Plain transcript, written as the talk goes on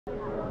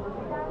Melina,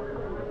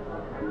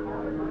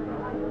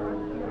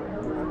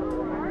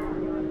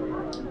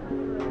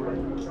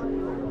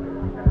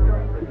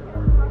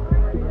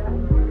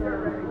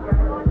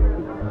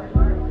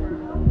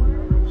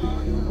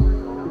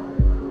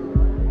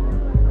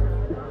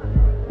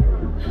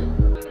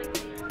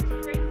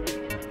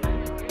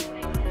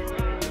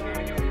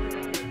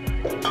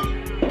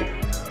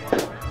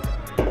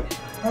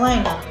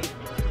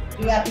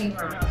 you got me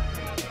wrong.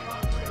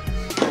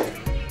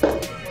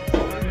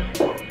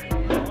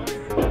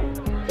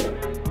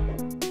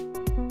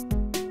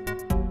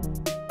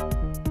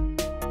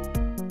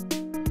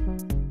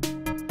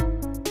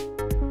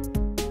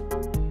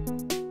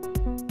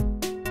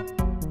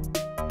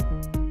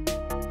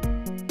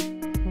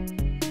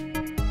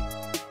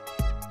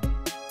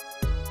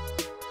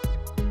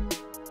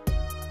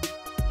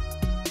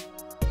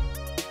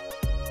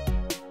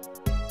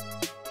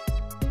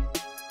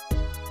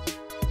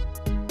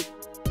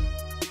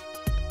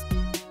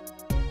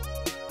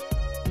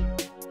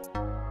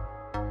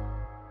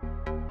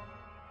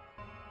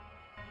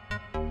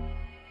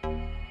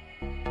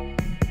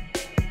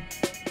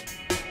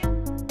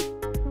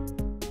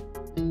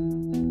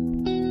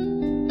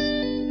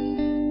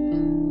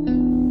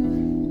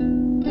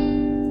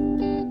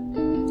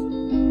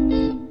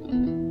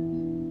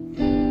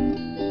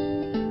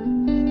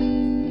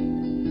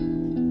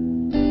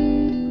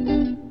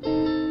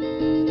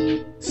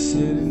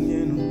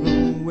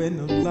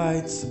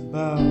 Lights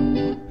above,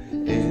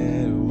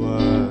 it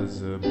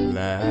was a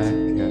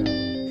blackout,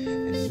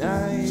 a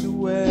night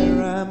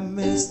where I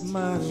missed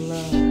my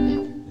love,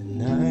 a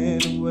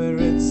night where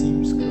it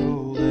seems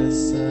cold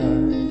as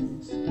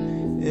ice.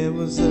 It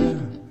was a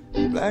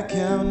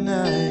blackout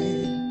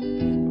night,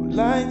 no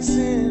lights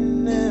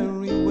in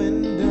every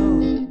window,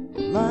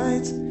 no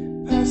lights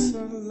past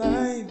our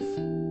life,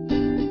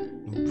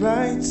 no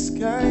bright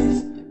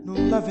skies, no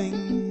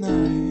loving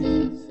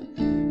nights.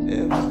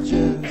 It was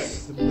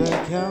just a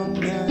blackout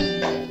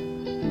night.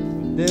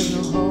 There's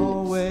no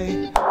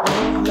hallway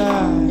of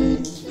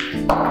light.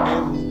 It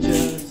was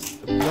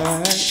just a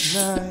black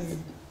night.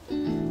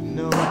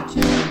 No one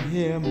can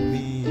hear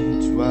me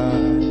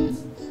twice.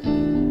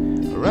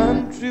 I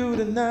ran through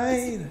the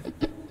night,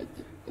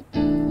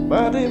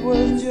 but it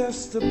was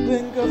just a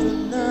blink of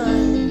an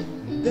eye.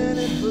 And then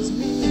it was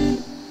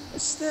me,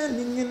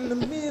 standing in the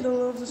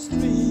middle of the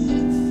street.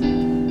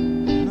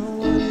 No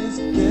one is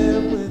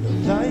there with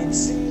the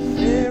lights in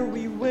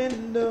every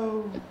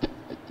window,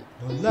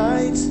 no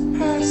lights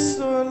past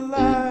our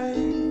life,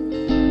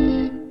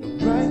 no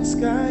bright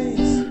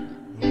skies,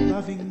 no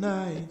loving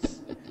nights.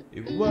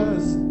 It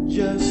was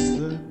just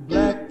a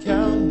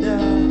blackout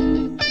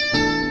night.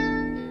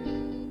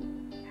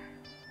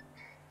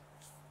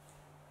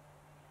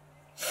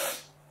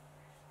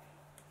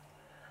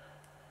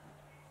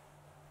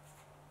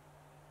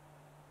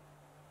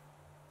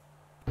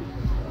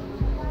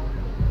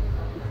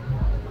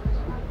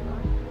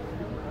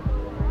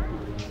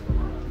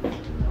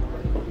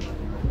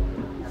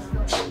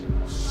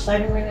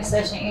 Minute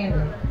session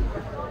ended.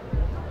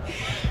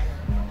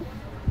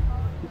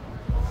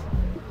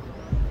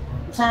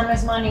 Time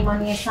is money,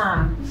 money is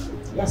time.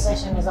 Your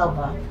session is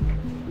over.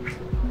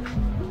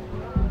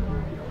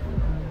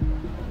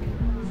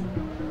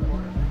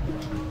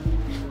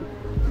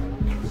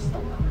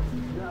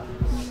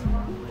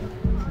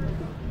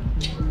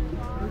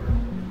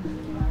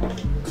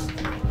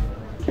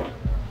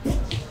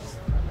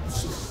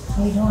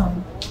 How you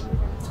doing?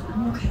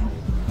 I'm okay.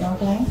 You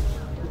okay?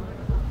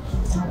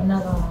 I have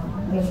another one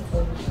ready for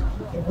you.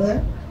 You good?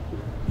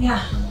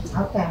 Yeah.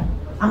 Okay.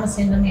 I'm gonna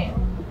send them in.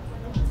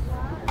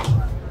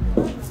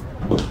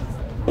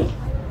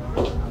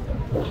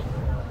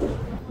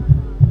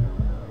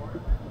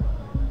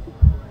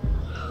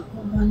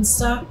 One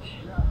step,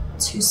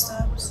 two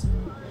steps,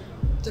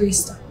 three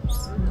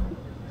steps.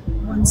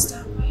 One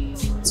step,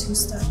 two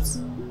steps,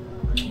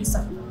 three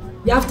steps.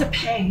 You have to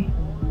pay.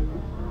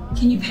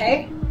 Can you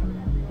pay?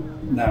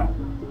 No.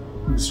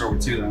 We can start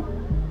with 2 though.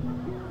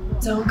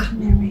 Don't come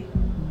near me.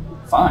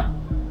 Fine.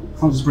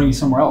 I'll just bring you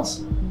somewhere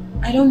else.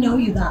 I don't know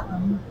you that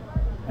well.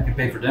 I can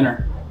pay for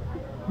dinner.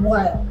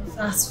 What?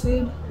 Fast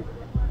food?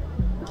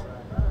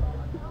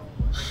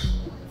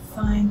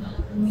 Fine.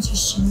 Let me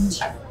just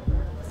change.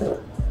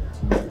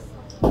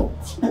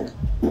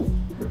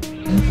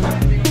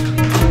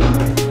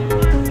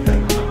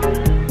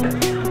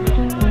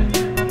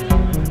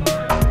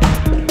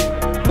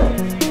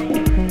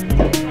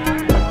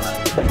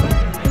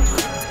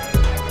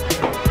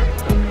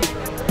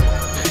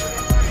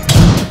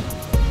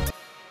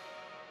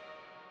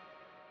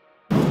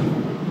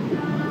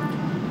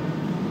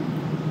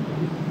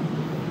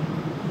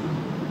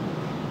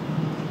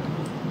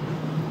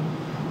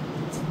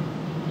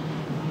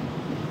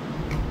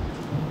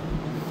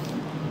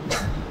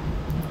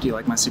 Do you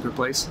like my secret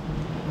place?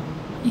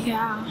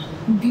 Yeah,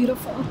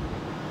 beautiful.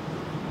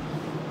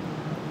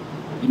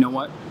 You know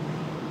what?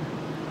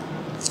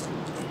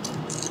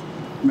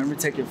 Remember to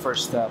take your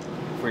first step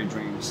for your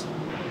dreams.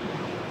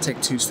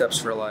 Take 2 steps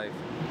for life.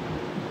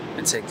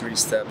 And take 3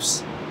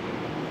 steps.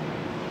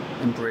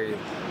 And breathe.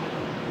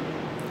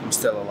 I'm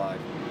still alive.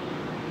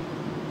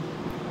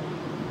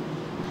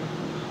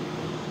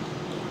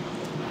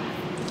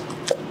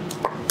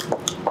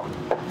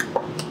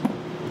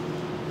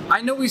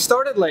 I know we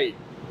started late,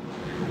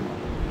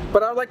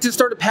 but I'd like to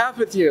start a path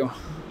with you.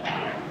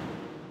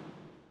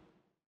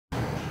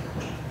 I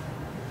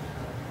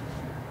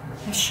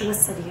should have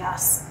said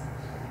yes.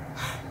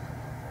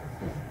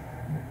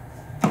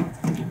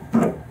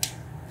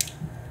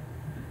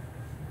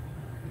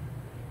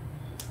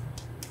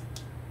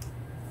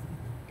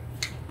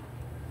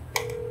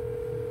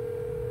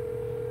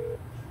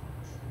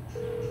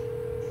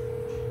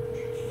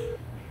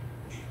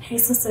 Hey,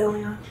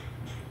 Cecilia.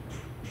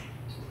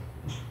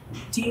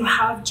 Do you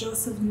have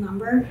Joseph's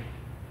number?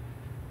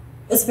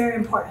 It's very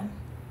important.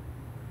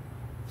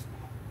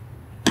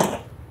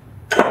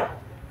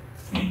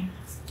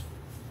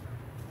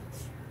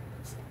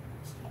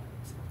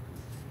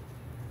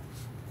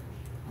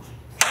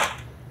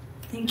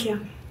 Thank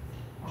you.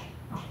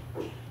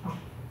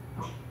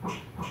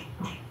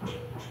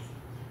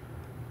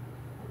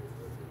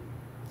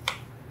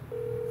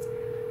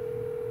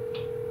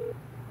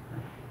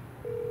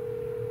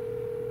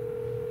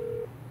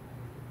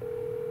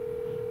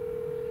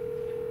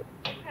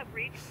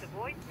 Reached the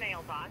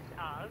voicemail box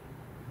of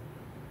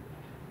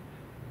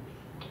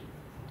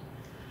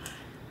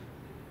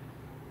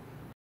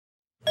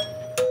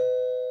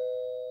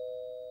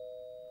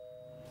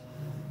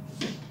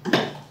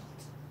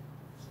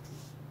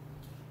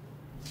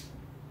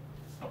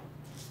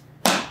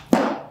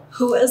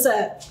Who is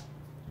it?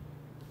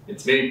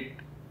 It's me.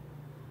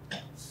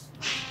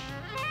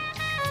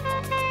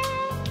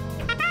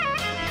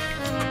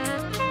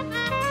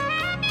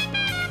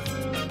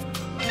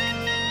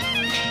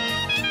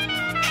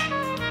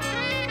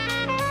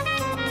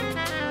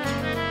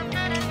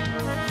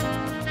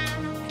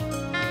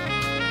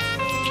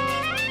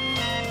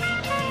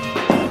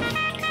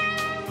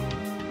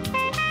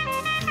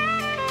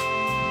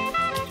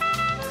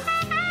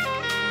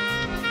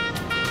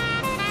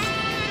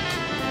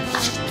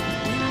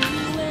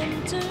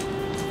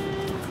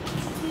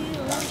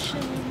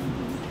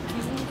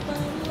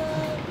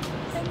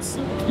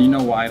 You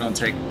know why I don't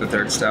take the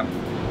third step?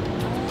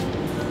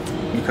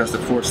 Because the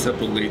fourth step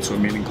will lead to a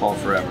meeting called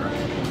forever.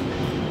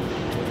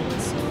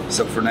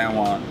 So from now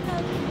on,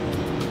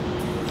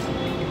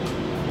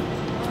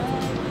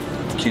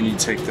 can you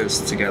take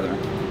this together?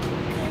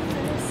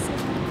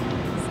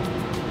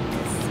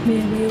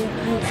 Maybe,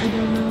 I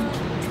don't know.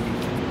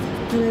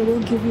 But I will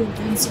give you an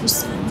answer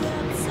soon.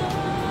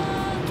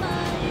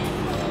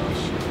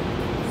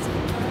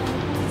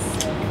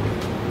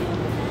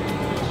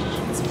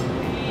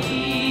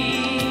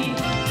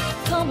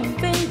 Come on,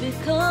 baby,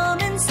 come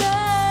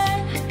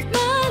inside.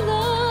 My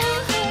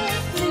love,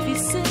 leave your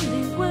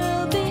silly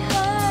world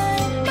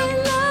behind. My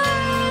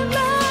love,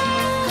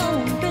 come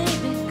on,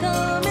 baby,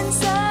 come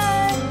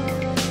inside.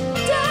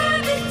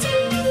 Dive into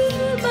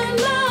my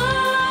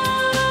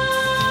love.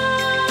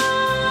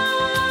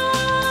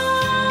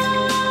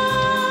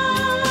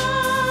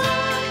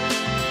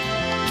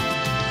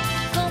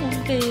 Come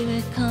on,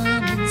 baby, come